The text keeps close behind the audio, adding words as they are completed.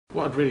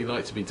What I'd really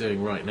like to be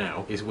doing right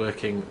now is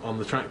working on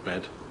the track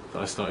bed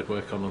that I started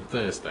work on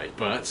Thursday.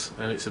 But,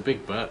 and it's a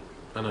big but,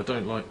 and I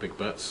don't like big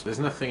buts, there's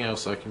nothing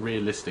else I can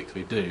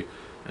realistically do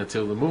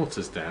until the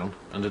mortar's down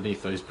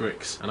underneath those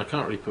bricks. And I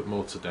can't really put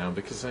mortar down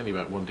because it's only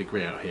about 1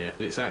 degree out here.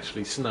 It's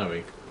actually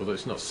snowing, although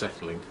it's not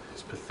settling.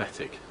 It's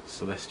pathetic.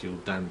 Celestial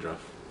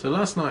dandruff. So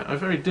last night I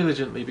very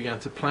diligently began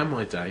to plan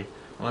my day.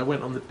 I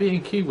went on the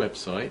B&Q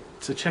website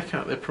to check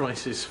out their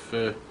prices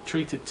for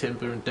treated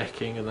timber and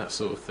decking and that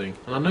sort of thing.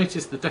 And I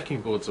noticed the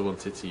decking boards I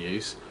wanted to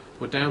use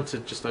were down to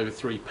just over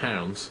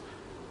 £3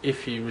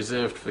 if you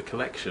reserved for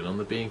collection on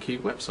the B&Q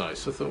website.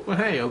 So I thought, well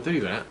hey, I'll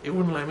do that. It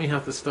wouldn't let me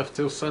have the stuff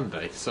till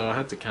Sunday, so I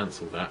had to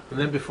cancel that. And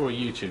then before a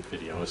YouTube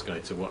video I was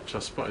going to watch, I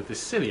spotted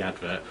this silly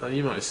advert.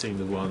 You might have seen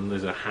the one,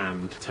 there's a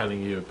hand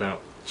telling you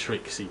about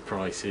tricksy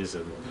prices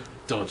and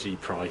dodgy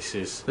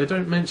prices. They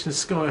don't mention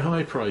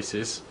sky-high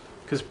prices,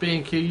 because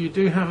B&Q, you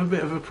do have a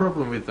bit of a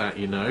problem with that,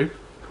 you know.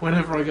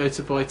 Whenever I go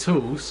to buy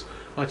tools,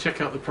 I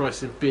check out the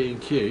price of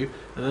B&Q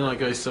and then I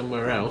go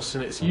somewhere else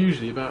and it's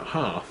usually about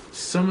half.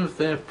 Some of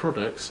their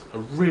products are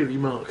really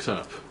marked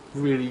up,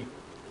 really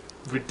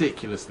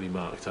ridiculously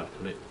marked up,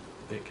 and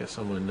it gets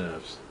on my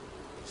nerves.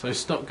 So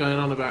stop going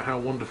on about how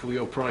wonderful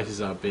your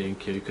prices are,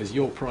 B&Q, because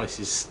your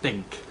prices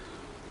stink.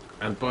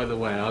 And by the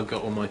way, I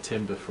got all my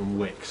timber from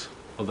Wicks,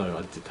 although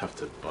I did have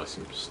to buy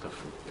some stuff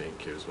from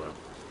B&Q as well.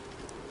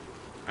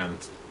 And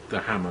the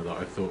hammer that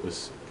I thought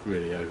was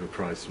really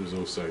overpriced was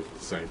also the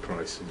same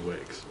price in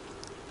Wicks.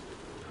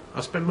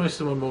 I spent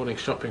most of my morning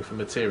shopping for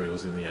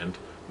materials in the end,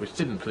 which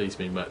didn't please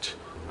me much.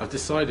 I've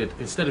decided,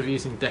 instead of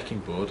using decking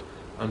board,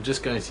 I'm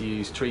just going to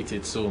use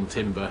treated sawn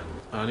timber.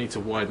 I need to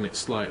widen it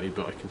slightly,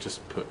 but I can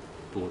just put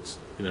boards,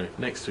 you know,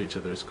 next to each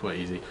other. It's quite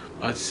easy.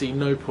 I see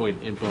no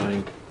point in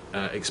buying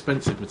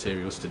expensive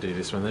materials to do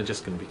this when they're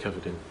just going to be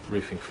covered in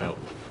roofing felt.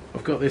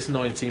 I've got this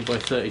 19 by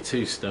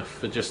 32 stuff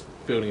for just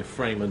building a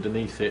frame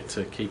underneath it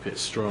to keep it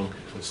strong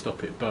and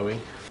stop it bowing.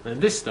 And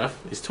this stuff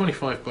is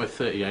 25 by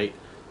 38.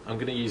 I'm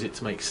going to use it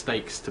to make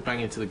stakes to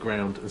bang into the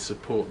ground and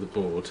support the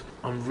board.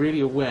 I'm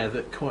really aware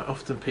that quite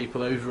often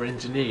people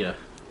over-engineer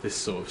this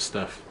sort of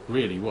stuff.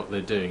 Really what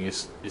they're doing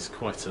is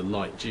quite a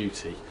light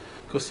duty.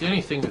 Of course, the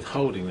only thing with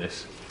holding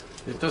this,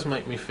 it does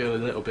make me feel a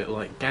little bit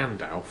like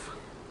Gandalf.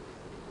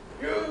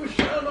 You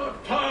shall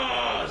not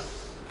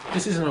pass!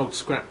 This is an old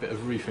scrap bit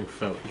of roofing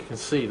felt. You can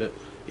see that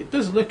it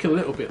does look a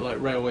little bit like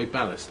railway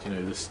ballast, you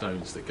know, the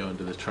stones that go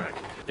under the track.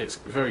 It's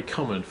very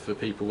common for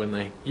people when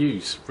they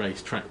use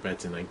raised track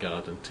beds in their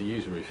garden to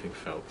use roofing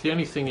felt. The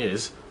only thing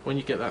is, when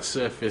you get that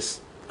surface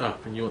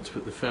up and you want to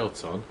put the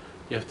felt on,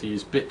 you have to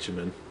use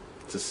bitumen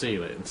to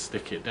seal it and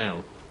stick it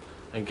down.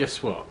 And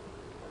guess what?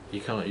 You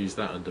can't use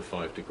that under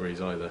 5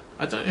 degrees either.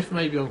 I don't know if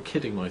maybe I'm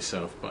kidding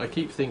myself, but I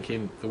keep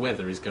thinking the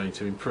weather is going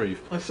to improve.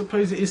 I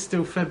suppose it is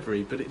still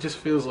February, but it just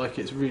feels like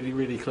it's really,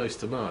 really close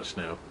to March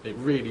now. It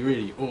really,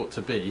 really ought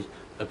to be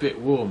a bit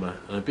warmer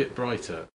and a bit brighter.